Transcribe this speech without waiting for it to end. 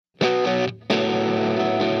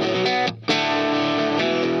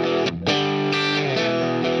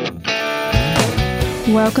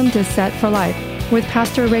Welcome to Set for Life with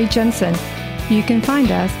Pastor Ray Jensen. You can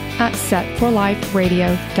find us at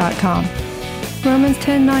setforliferadio.com. Romans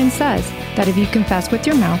 10:9 says that if you confess with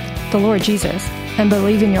your mouth the Lord Jesus and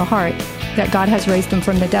believe in your heart that God has raised him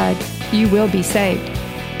from the dead, you will be saved.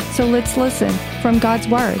 So let's listen from God's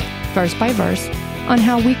Word, verse by verse, on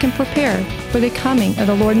how we can prepare for the coming of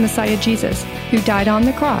the Lord and Messiah Jesus, who died on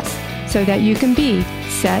the cross so that you can be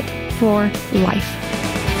set for life.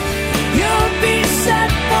 You'll be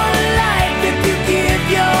set for life if you give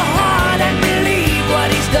your heart and believe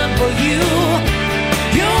what he's done for you.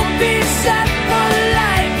 You'll be set for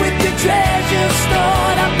life with your treasure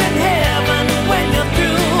stored up in heaven when you're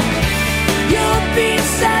through. You'll be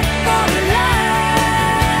set for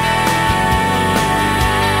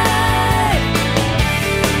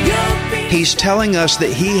life. He's telling us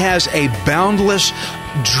that he has a boundless,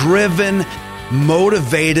 driven,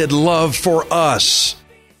 motivated love for us.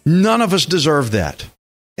 None of us deserve that.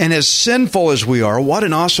 And as sinful as we are, what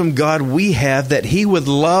an awesome God we have that he would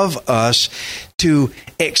love us to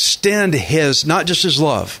extend his, not just his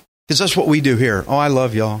love, because that's what we do here. Oh, I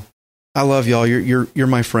love y'all. I love y'all. You're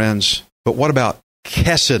my friends. But what about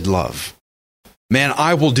chesed love? Man,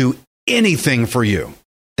 I will do anything for you.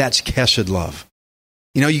 That's chesed love.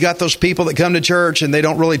 You know, you got those people that come to church and they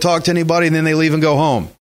don't really talk to anybody and then they leave and go home.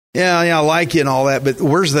 Yeah, I like you and all that, but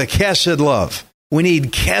where's the chesed love? We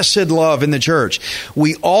need chesed love in the church.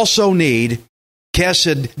 We also need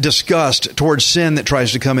chesed disgust towards sin that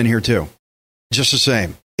tries to come in here too. Just the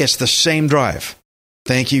same. It's the same drive.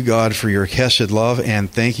 Thank you, God, for your chesed love,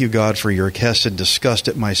 and thank you, God, for your chesed disgust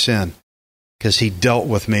at my sin, because he dealt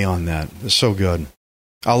with me on that. It's so good.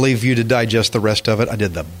 I'll leave you to digest the rest of it. I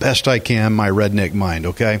did the best I can, my redneck mind,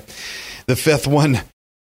 okay? The fifth one,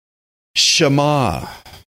 Shema.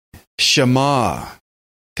 Shema.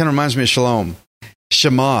 Kind of reminds me of Shalom.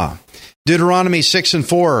 Shema. Deuteronomy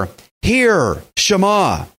 6:4. Hear,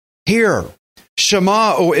 Shema. Hear.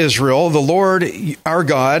 Shema, O Israel, the Lord our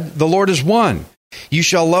God, the Lord is one. You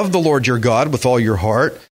shall love the Lord your God with all your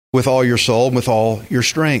heart, with all your soul, and with all your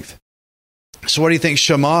strength. So what do you think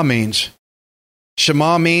Shema means?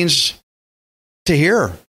 Shema means to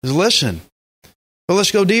hear, to listen. But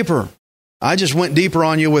let's go deeper. I just went deeper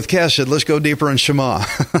on you with chesed. Let's go deeper in Shema.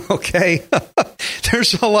 Okay?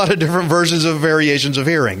 There's a lot of different versions of variations of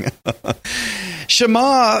hearing.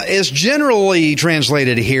 Shema is generally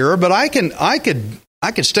translated here, but I could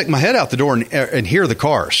stick my head out the door and hear the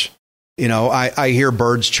cars. You know, I hear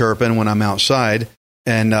birds chirping when I'm outside,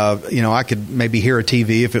 and I could maybe hear a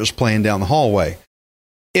TV if it was playing down the hallway.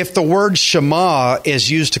 If the word Shema is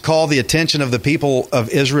used to call the attention of the people of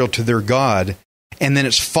Israel to their God, and then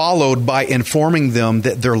it's followed by informing them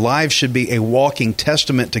that their lives should be a walking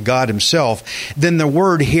testament to God himself, then the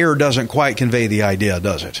word hear doesn't quite convey the idea,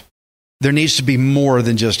 does it? There needs to be more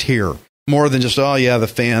than just hear. More than just, oh yeah, the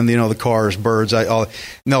fan, the cars, birds.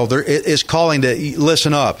 No, there is calling to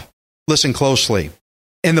listen up, listen closely.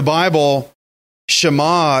 In the Bible,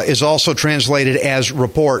 Shema is also translated as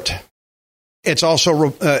report. It's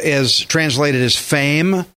also is translated as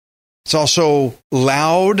fame. It's also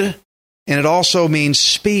loud. And it also means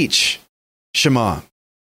speech, Shema.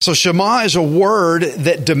 So Shema is a word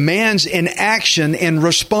that demands an action in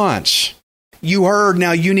response. You heard,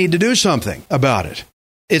 now you need to do something about it.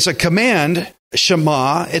 It's a command,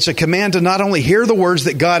 Shema. It's a command to not only hear the words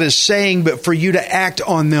that God is saying, but for you to act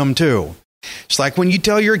on them too. It's like when you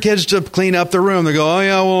tell your kids to clean up the room, they go, oh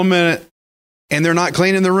yeah, well, a minute. And they're not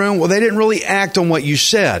cleaning the room. Well, they didn't really act on what you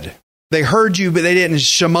said. They heard you, but they didn't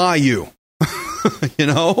Shema you.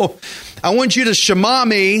 I want you to Shema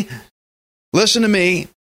me. Listen to me.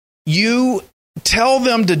 You tell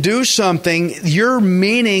them to do something. Your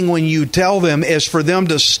meaning when you tell them is for them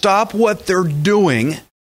to stop what they're doing,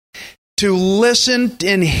 to listen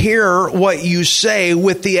and hear what you say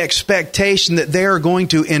with the expectation that they are going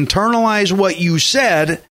to internalize what you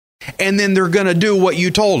said, and then they're going to do what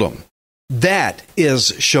you told them. That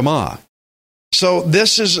is Shema. So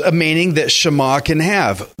this is a meaning that Shema can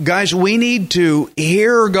have. Guys, we need to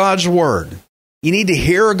hear God's word. You need to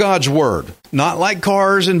hear God's word. Not like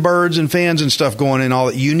cars and birds and fans and stuff going in all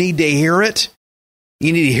that. You need to hear it.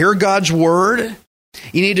 You need to hear God's word.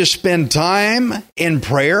 You need to spend time in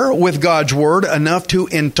prayer with God's word enough to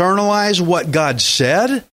internalize what God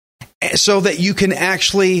said so that you can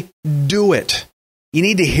actually do it. You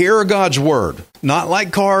need to hear God's word, not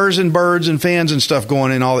like cars and birds and fans and stuff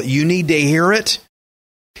going in all that. You need to hear it.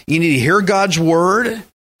 You need to hear God's word.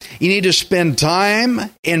 You need to spend time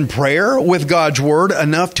in prayer with God's word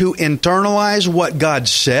enough to internalize what God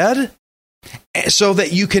said so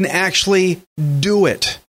that you can actually do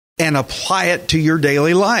it. and apply it to your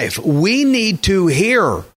daily life. We need to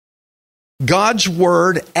hear God's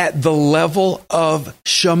word at the level of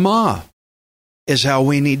Shema is how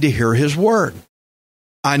we need to hear his word.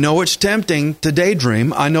 I know it's tempting to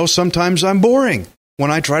daydream. I know sometimes I'm boring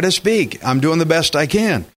when I try to speak. I'm doing the best I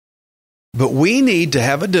can. But we need to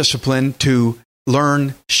have a discipline to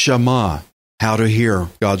learn Shema, how to hear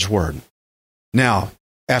God's word. Now,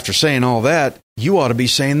 after saying all that, you ought to be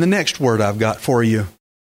saying the next word I've got for you.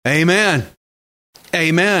 Amen.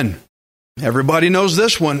 Amen. Everybody knows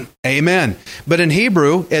this one. Amen. But in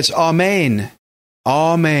Hebrew, it's amen.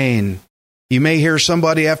 Amen. You may hear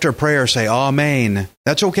somebody after a prayer say amen.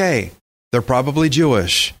 That's okay. They're probably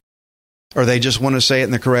Jewish. Or they just want to say it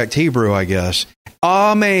in the correct Hebrew, I guess.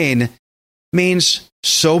 Amen means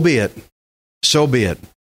so be it. So be it.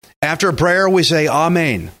 After a prayer, we say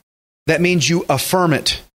amen. That means you affirm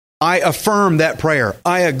it. I affirm that prayer.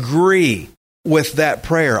 I agree with that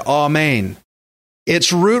prayer. Amen.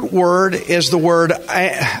 Its root word is the word,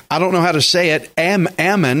 I don't know how to say it,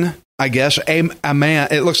 amen, I guess. Amen.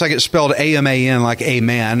 It looks like it's spelled A-M-A-N, like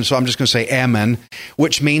amen. So I'm just going to say amen,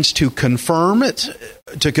 which means to confirm it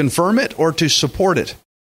or to support it.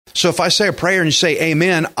 So if I say a prayer and you say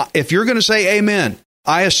amen, if you're going to say amen,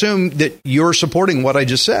 I assume that you're supporting what I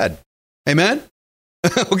just said. Amen?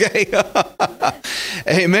 Okay.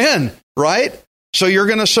 Amen. Right? So you're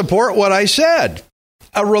going to support what I said.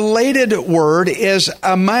 A related word is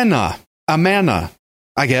amana,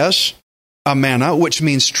 I guess. Amana, which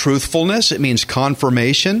means truthfulness. It means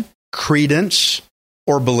confirmation, credence,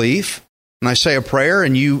 or belief. When I say a prayer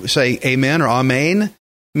and you say amen or amen,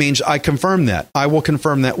 means I confirm that. I will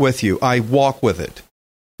confirm that with you. I walk with it.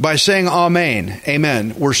 By saying amen,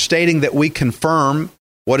 amen, we're stating that we confirm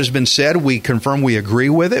what has been said. We confirm we agree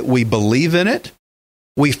with it. We believe in it.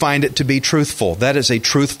 We find it to be truthful. That is a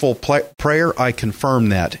truthful prayer. I confirm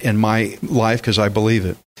that in my life because I believe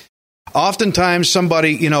it. Oftentimes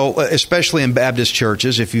somebody, especially in Baptist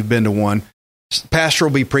churches, if you've been to one, pastor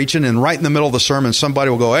will be preaching and right in the middle of the sermon, somebody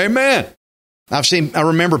will go, amen. I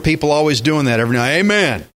remember people always doing that every night.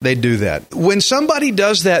 Amen. They do that. When somebody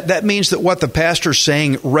does that, that means that what the pastor's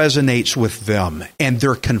saying resonates with them and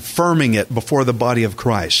they're confirming it before the body of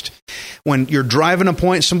Christ. When you're driving a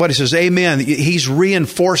point, somebody says, amen. He's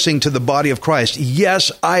reinforcing to the body of Christ.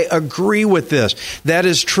 Yes, I agree with this. That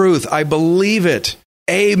is truth. I believe it.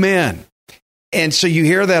 Amen. And so you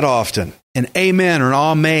hear that often, an amen or an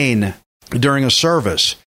amen during a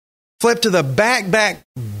service. Flip to the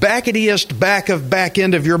backetiest back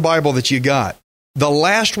end of your Bible that you got. The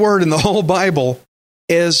last word in the whole Bible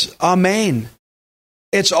is amen.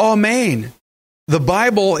 It's amen. The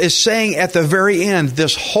Bible is saying at the very end,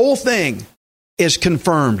 this whole thing is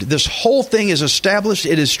confirmed. This whole thing is established.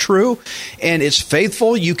 It is true and it's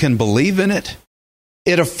faithful. You can believe in it.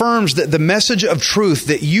 It affirms that the message of truth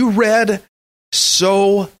that you read,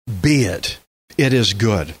 so be it. It is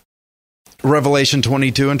good. Revelation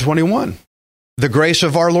 22 and 21. The grace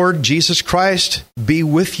of our Lord Jesus Christ be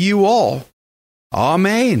with you all.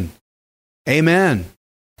 Amen. Amen.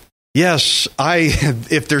 Yes,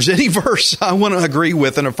 if there's any verse I want to agree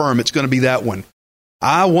with and affirm, it's going to be that one.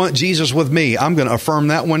 I want Jesus with me. I'm going to affirm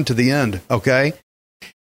that one to the end, okay?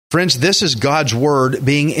 Friends, this is God's word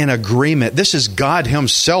being in agreement. This is God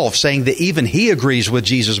himself saying that even he agrees with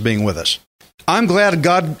Jesus being with us. I'm glad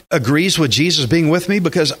God agrees with Jesus being with me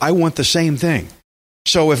because I want the same thing.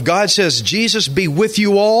 So if God says, Jesus be with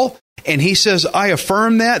you all, and he says, I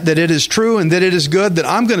affirm that it is true and that it is good, then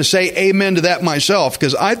I'm going to say amen to that myself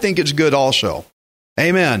because I think it's good also.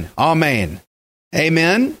 Amen. Amen.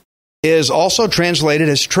 Amen is also translated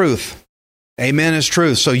as truth. Amen is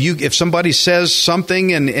truth. So if somebody says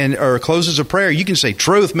something or closes a prayer, you can say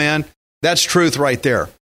truth, man. That's truth right there.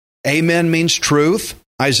 Amen means truth.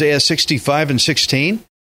 Isaiah 65 and 16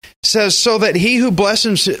 says, so that he who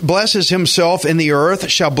blesses himself in the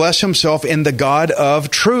earth shall bless himself in the God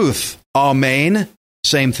of truth. Amen.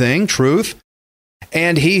 Same thing, truth.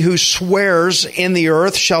 And he who swears in the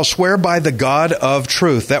earth shall swear by the God of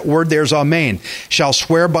truth. That word there's amen. Shall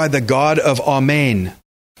swear by the God of amen.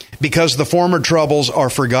 Because the former troubles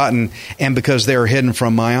are forgotten and because they are hidden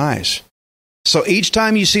from my eyes. So each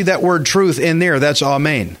time you see that word truth in there, that's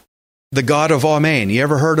amen. The God of amen. You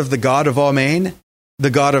ever heard of the God of amen? The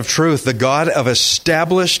God of truth, the God of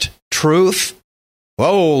established truth.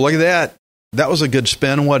 Whoa, look at that. That was a good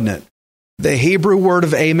spin, wasn't it? The Hebrew word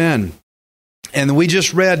of amen. And we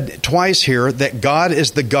just read twice here that God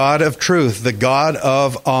is the God of truth, the God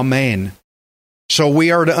of amen. So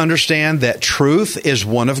we are to understand that truth is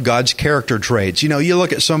one of God's character traits. You know, you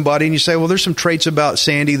look at somebody and you say, well, there's some traits about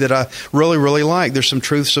Sandy that I really, really like. There's some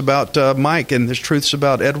truths about Mike, and there's truths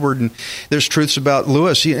about Edward, and there's truths about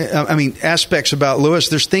Lewis. I mean, aspects about Lewis.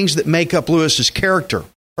 There's things that make up Lewis's character,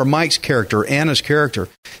 or Mike's character, Anna's character.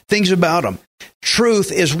 Things about him.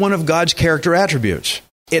 Truth is one of God's character attributes.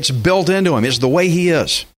 It's built into him. It's the way he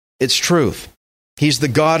is. It's truth. He's the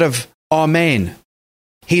God of Amen.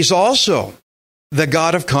 He's also the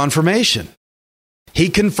God of confirmation. He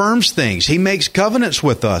confirms things. He makes covenants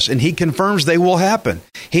with us, and he confirms they will happen.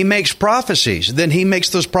 He makes prophecies. Then he makes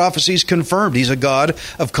those prophecies confirmed. He's a God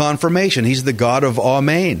of confirmation. He's the God of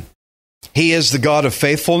Amen. He is the God of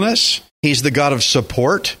faithfulness. He's the God of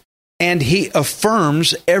support. And he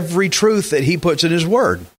affirms every truth that he puts in his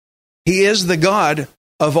word. He is the God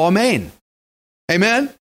of Amen. Amen?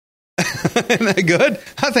 Isn't that good?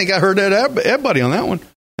 I think I heard that everybody on that one.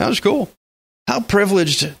 That was cool. How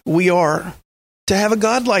privileged we are to have a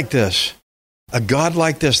God like this. A God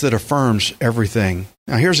like this that affirms everything.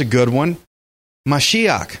 Now here's a good one.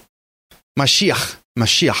 Mashiach. Mashiach.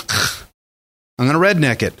 Mashiach. I'm going to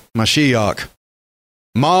redneck it. Mashiach.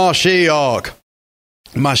 Mashiach.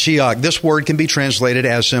 Mashiach. This word can be translated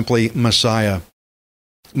as simply Messiah.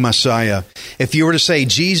 Messiah. If you were to say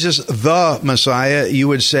Jesus the Messiah, you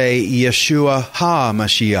would say Yeshua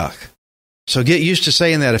ha-Mashiach. So get used to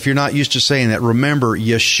saying that. If you're not used to saying that, remember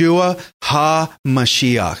Yeshua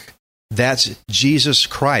ha-Mashiach. That's Jesus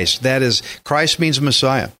Christ. That is, Christ means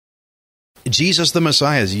Messiah. Jesus the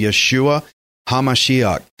Messiah is Yeshua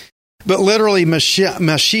ha-Mashiach. But literally,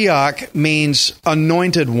 Mashiach means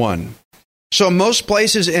anointed one. So most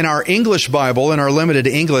places in our English Bible, in our limited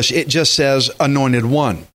English, it just says anointed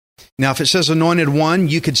one. Now, if it says anointed one,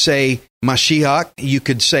 you could say Mashiach. You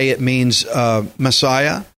could say it means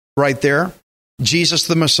Messiah right there. Jesus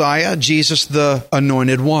the Messiah, Jesus the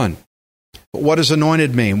anointed one. But what does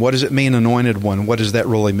anointed mean? What does it mean, anointed one? What does that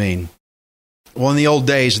really mean? Well, in the old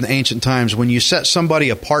days, in the ancient times, when you set somebody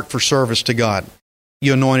apart for service to God,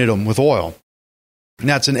 you anointed them with oil. And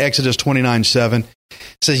that's in Exodus 29:7. It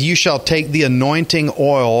says, you shall take the anointing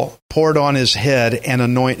oil, pour it on his head, and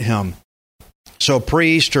anoint him. So a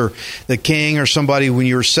priest or the king or somebody, when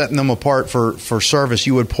you were setting them apart for service,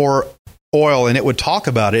 you would pour oil, and it would talk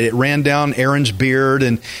about it. It ran down Aaron's beard,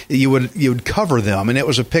 and you would cover them. And it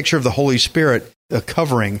was a picture of the Holy Spirit, a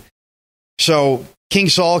covering. So King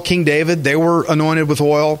Saul, King David, they were anointed with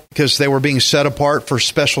oil because they were being set apart for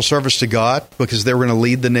special service to God, because they were going to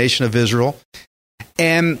lead the nation of Israel.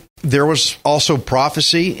 And there was also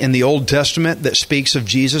prophecy in the Old Testament that speaks of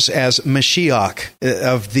Jesus as Mashiach,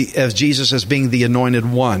 of Jesus as being the anointed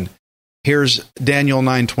one. Here's Daniel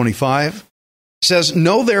 9:25. It says,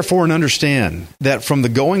 know therefore and understand that from the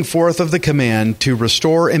going forth of the command to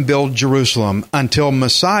restore and build Jerusalem until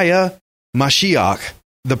Messiah, Mashiach,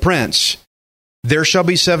 the Prince, there shall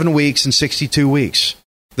be 7 weeks and 62 weeks.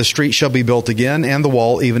 The street shall be built again, and the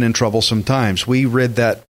wall even in troublesome times. We read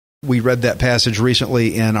that passage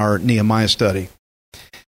recently in our Nehemiah study.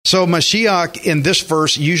 So Mashiach in this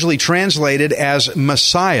verse usually translated as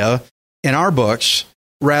Messiah in our books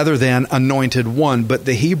rather than anointed one, but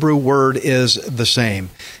the Hebrew word is the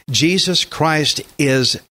same. Jesus Christ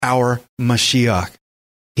is our Mashiach.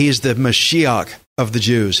 He is the Mashiach of the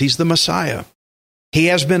Jews. He's the Messiah. He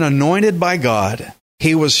has been anointed by God.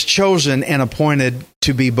 He was chosen and appointed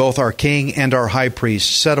to be both our king and our high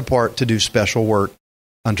priest, set apart to do special work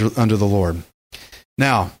under the Lord.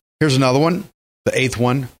 Now, here's another one, the 8th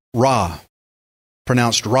one, Ra,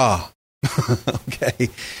 pronounced Ra. Okay,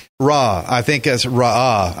 Ra. I think it's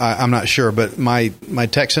Ra'ah. I'm not sure, but my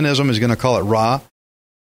Texanism is going to call it Ra.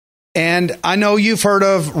 And I know you've heard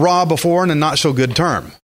of Ra before in a not so good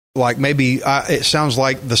term. Like maybe it sounds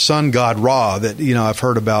like the sun god Ra that I've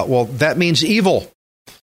heard about. Well, that means evil.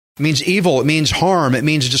 It means evil. It means harm. It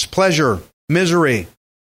means displeasure, misery.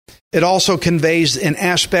 It also conveys an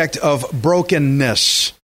aspect of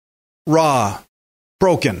brokenness. Ra,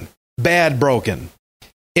 broken, bad broken.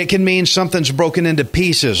 It can mean something's broken into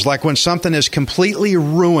pieces, like when something is completely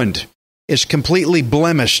ruined, is completely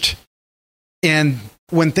blemished. And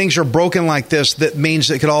when things are broken like this, that means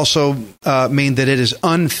it could also mean that it is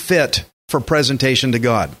unfit for presentation to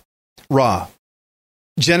God. Ra.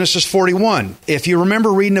 Genesis 41. If you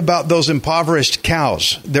remember reading about those impoverished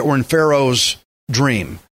cows that were in Pharaoh's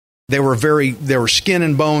dream, they were skin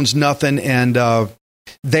and bones, nothing, and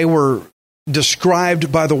they were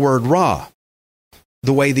described by the word Ra.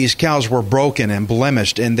 The way these cows were broken and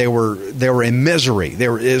blemished, and they were in misery. It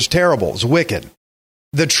was terrible. It was wicked.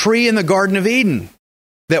 The tree in the Garden of Eden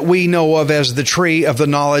that we know of as the tree of the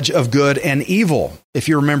knowledge of good and evil. If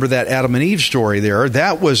you remember that Adam and Eve story there,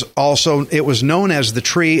 it was known as the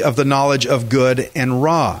tree of the knowledge of good and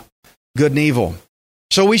good and evil.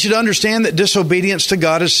 So we should understand that disobedience to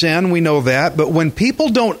God is sin. We know that. But when people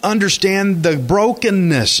don't understand the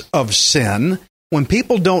brokenness of sin, when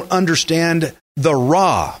people don't understand the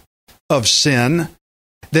raw of sin,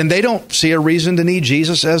 then they don't see a reason to need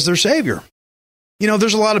Jesus as their Savior. You know,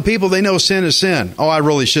 there's a lot of people, they know sin is sin. Oh, I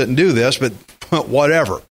really shouldn't do this, but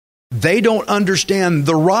whatever. They don't understand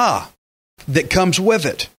the raw that comes with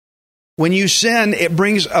it. When you sin, it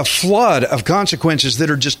brings a flood of consequences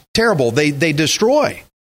that are just terrible. They destroy.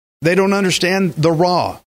 They don't understand the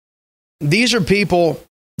raw. These are people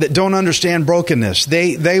that don't understand brokenness.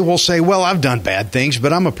 They will say, well, I've done bad things,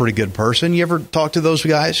 but I'm a pretty good person. You ever talk to those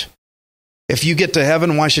guys? If you get to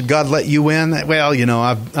heaven, why should God let you in? Well, you know,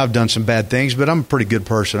 I've done some bad things, but I'm a pretty good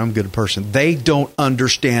person. I'm a good person. They don't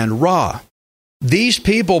understand raw. These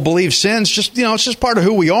people believe sin's just, it's just part of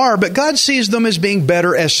who we are, but God sees them as being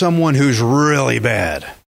better as someone who's really bad.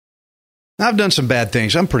 I've done some bad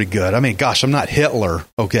things. I'm pretty good. I mean, gosh, I'm not Hitler.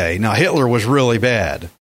 Okay, now Hitler was really bad.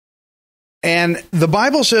 And the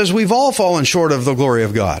Bible says we've all fallen short of the glory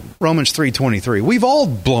of God. Romans 3:23. We've all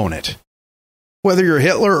blown it, whether you're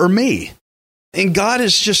Hitler or me. And God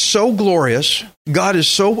is just so glorious. God is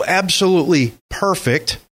so absolutely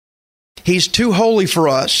perfect. He's too holy for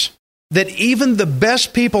us that even the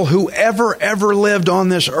best people who ever lived on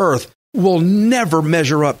this earth will never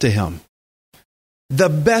measure up to him. The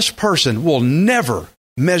best person will never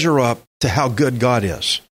measure up to how good God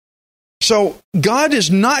is. So God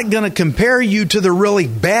is not going to compare you to the really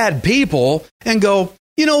bad people and go,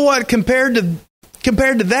 you know what, compared to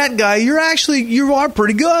that guy, you are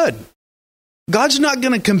pretty good. God's not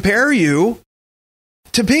going to compare you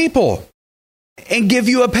to people and give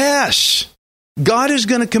you a pass. God is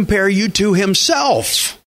going to compare you to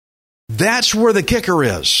himself. That's where the kicker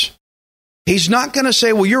is. He's not going to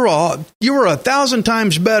say, well, you were 1,000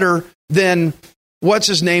 times better than what's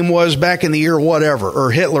his name was back in the year whatever,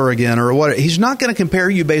 or Hitler again, or what. He's not going to compare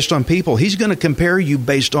you based on people. He's going to compare you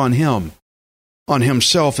based on him, on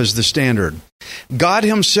himself as the standard. God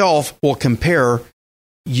himself will compare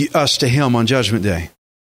us to him on Judgment Day.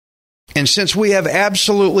 And since we have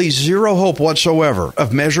absolutely zero hope whatsoever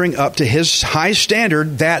of measuring up to his high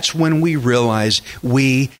standard, that's when we realize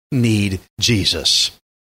we need Jesus.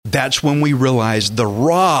 That's when we realize the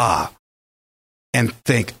raw and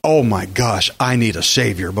think, oh my gosh, I need a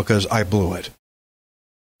Savior because I blew it.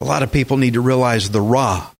 A lot of people need to realize the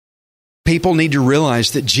raw. People need to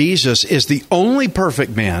realize that Jesus is the only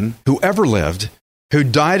perfect man who ever lived, who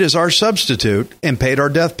died as our substitute and paid our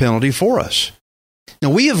death penalty for us. Now,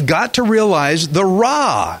 we have got to realize the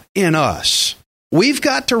raw in us. We've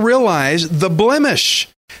got to realize the blemish,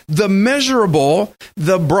 the miserable,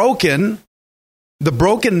 the broken, the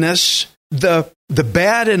brokenness, the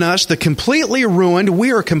bad in us, the completely ruined.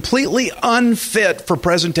 We are completely unfit for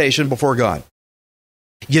presentation before God.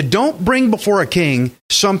 You don't bring before a king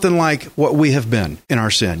something like what we have been in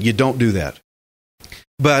our sin. You don't do that.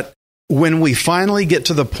 But when we finally get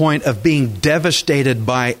to the point of being devastated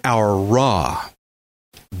by our raw,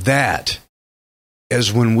 that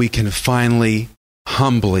is when we can finally,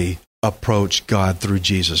 humbly approach God through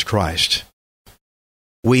Jesus Christ.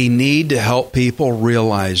 We need to help people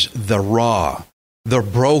realize the raw, the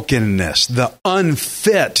brokenness, the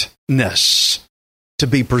unfitness to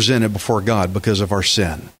be presented before God because of our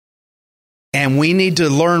sin. And we need to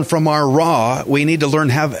learn from our raw. We need to learn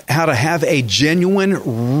how to have a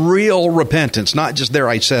genuine, real repentance. Not just there,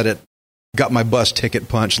 I said it, got my bus ticket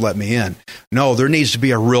punched, let me in. No, there needs to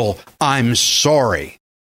be a real, I'm sorry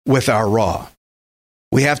with our raw.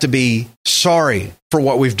 We have to be sorry for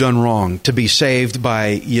what we've done wrong to be saved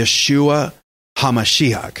by Yeshua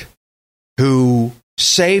HaMashiach, who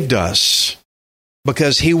saved us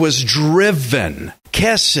because he was driven,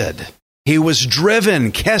 chesed. He was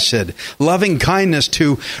driven, chesed, loving kindness,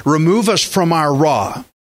 to remove us from our raw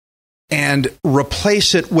and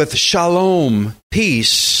replace it with shalom,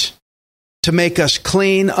 peace, to make us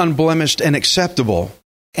clean, unblemished, and acceptable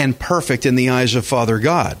and perfect in the eyes of Father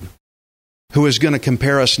God, who is going to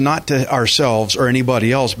compare us not to ourselves or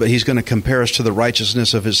anybody else, but he's going to compare us to the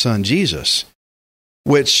righteousness of his Son, Jesus,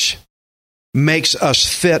 which makes us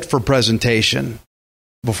fit for presentation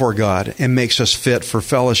before God and makes us fit for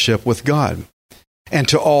fellowship with God. And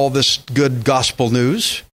to all this good gospel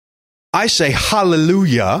news, I say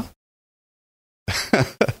hallelujah.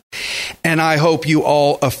 And I hope you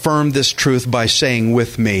all affirm this truth by saying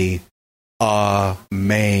with me,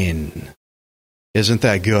 Amen. Isn't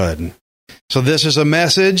that good? So this is a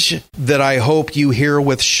message that I hope you hear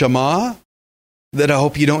with Shema, that I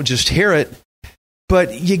hope you don't just hear it,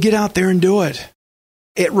 but you get out there and do it.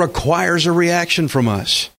 It requires a reaction from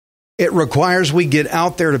us. It requires we get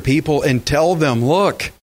out there to people and tell them,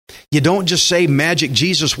 look, you don't just say magic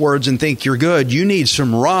Jesus words and think you're good. You need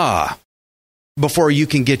some Ra before you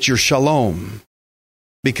can get your shalom.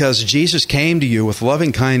 Because Jesus came to you with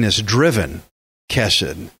loving kindness driven,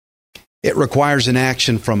 Kesed. It requires an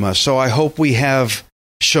action from us. So I hope we have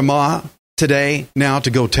Shema today now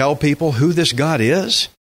to go tell people who this God is,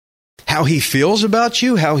 how he feels about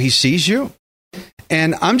you, how he sees you.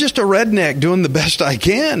 And I'm just a redneck doing the best I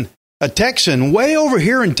can, a Texan way over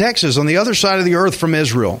here in Texas on the other side of the earth from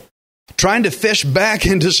Israel, trying to fish back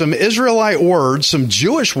into some Israelite words, some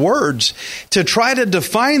Jewish words, to try to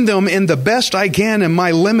define them in the best I can in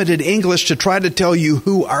my limited English to try to tell you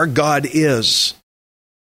who our God is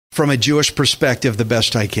from a Jewish perspective the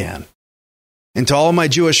best I can. And to all of my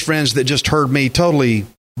Jewish friends that just heard me totally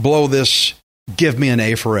blow this, give me an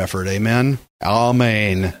A for effort. Amen?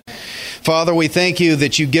 Amen. Father, we thank you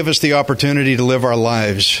that you give us the opportunity to live our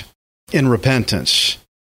lives in repentance.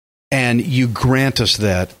 And you grant us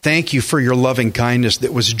that. Thank you for your loving kindness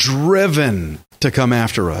that was driven to come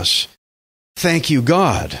after us. Thank you,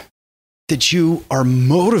 God, that you are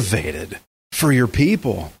motivated for your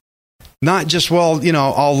people. Not just, well,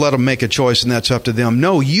 I'll let them make a choice and that's up to them.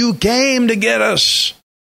 No, you came to get us.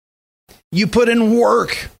 You put in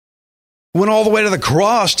work. Went all the way to the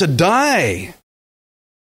cross to die.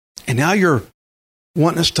 And now you're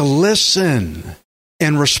wanting us to listen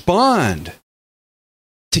and respond,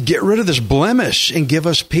 to get rid of this blemish and give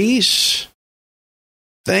us peace.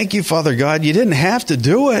 Thank you, Father God. You didn't have to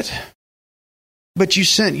do it, but you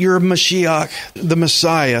sent your Mashiach, the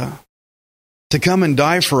Messiah, to come and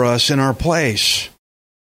die for us in our place.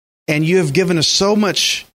 And you have given us so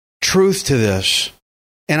much truth to this.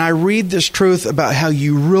 And I read this truth about how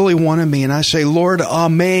you really wanted me, and I say, Lord,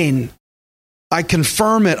 amen. I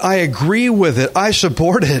confirm it. I agree with it. I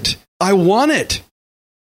support it. I want it.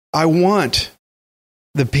 I want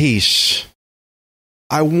the peace.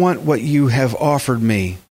 I want what you have offered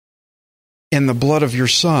me in the blood of your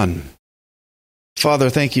Son. Father,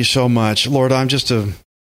 thank you so much. Lord, I'm just a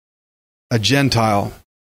Gentile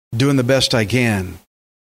doing the best I can,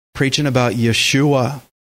 preaching about Yeshua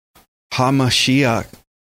HaMashiach,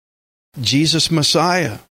 Jesus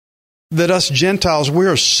Messiah. That us Gentiles, we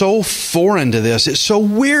are so foreign to this. It's so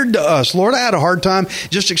weird to us. Lord, I had a hard time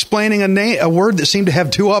just explaining a word that seemed to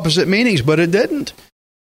have two opposite meanings, but it didn't.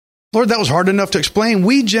 Lord, that was hard enough to explain.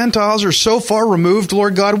 We Gentiles are so far removed,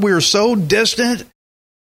 Lord God, we are so distant.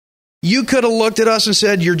 You could have looked at us and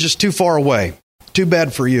said, you're just too far away. Too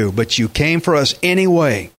bad for you, but you came for us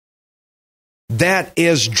anyway. That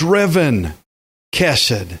is driven,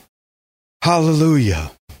 Kesed.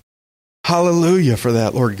 Hallelujah. Hallelujah for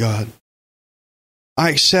that, Lord God. I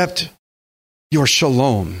accept your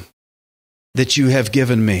shalom that you have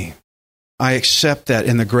given me. I accept that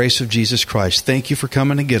in the grace of Jesus Christ. Thank you for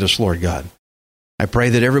coming to get us, Lord God. I pray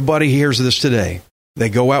that everybody hears this today. They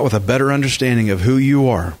go out with a better understanding of who you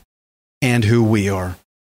are and who we are,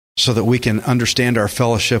 so that we can understand our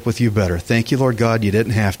fellowship with you better. Thank you, Lord God. You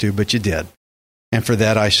didn't have to, but you did. And for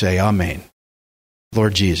that I say, amen.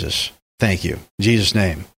 Lord Jesus, thank you. In Jesus'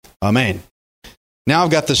 name, amen. Now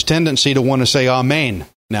I've got this tendency to want to say amen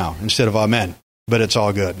now instead of amen, but it's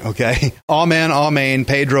all good, okay? Amen, amen,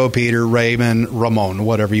 Pedro, Peter, Raymond, Ramon,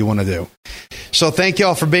 whatever you want to do. So thank you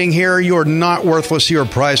all for being here. You are not worthless. You are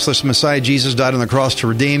priceless. Messiah Jesus died on the cross to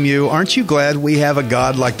redeem you. Aren't you glad we have a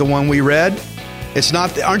God like the one we read?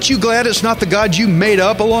 Aren't you glad it's not the God you made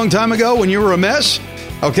up a long time ago when you were a mess?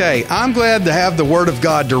 Okay, I'm glad to have the Word of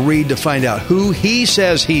God to read to find out who He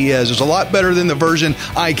says He is. It's a lot better than the version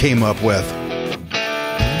I came up with.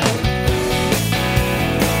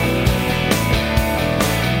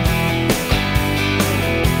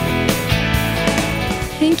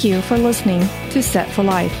 Thank you for listening to Set for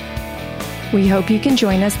Life. We hope you can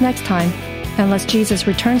join us next time, unless Jesus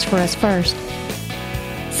returns for us first.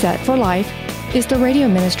 Set for Life is the radio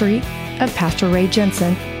ministry of Pastor Ray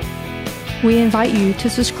Jensen. We invite you to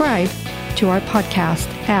subscribe to our podcast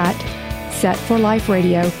at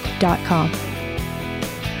setforliferadio.com.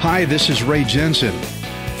 Hi, this is Ray Jensen.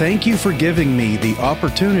 Thank you for giving me the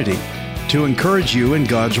opportunity to encourage you in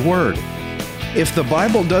God's Word. If the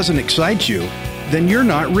Bible doesn't excite you, then you're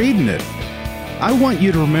not reading it. I want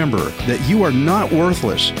you to remember that you are not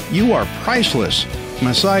worthless. You are priceless.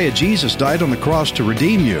 Messiah Jesus died on the cross to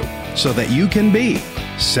redeem you so that you can be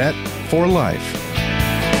set for life.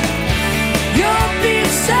 You'll be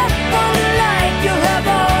set for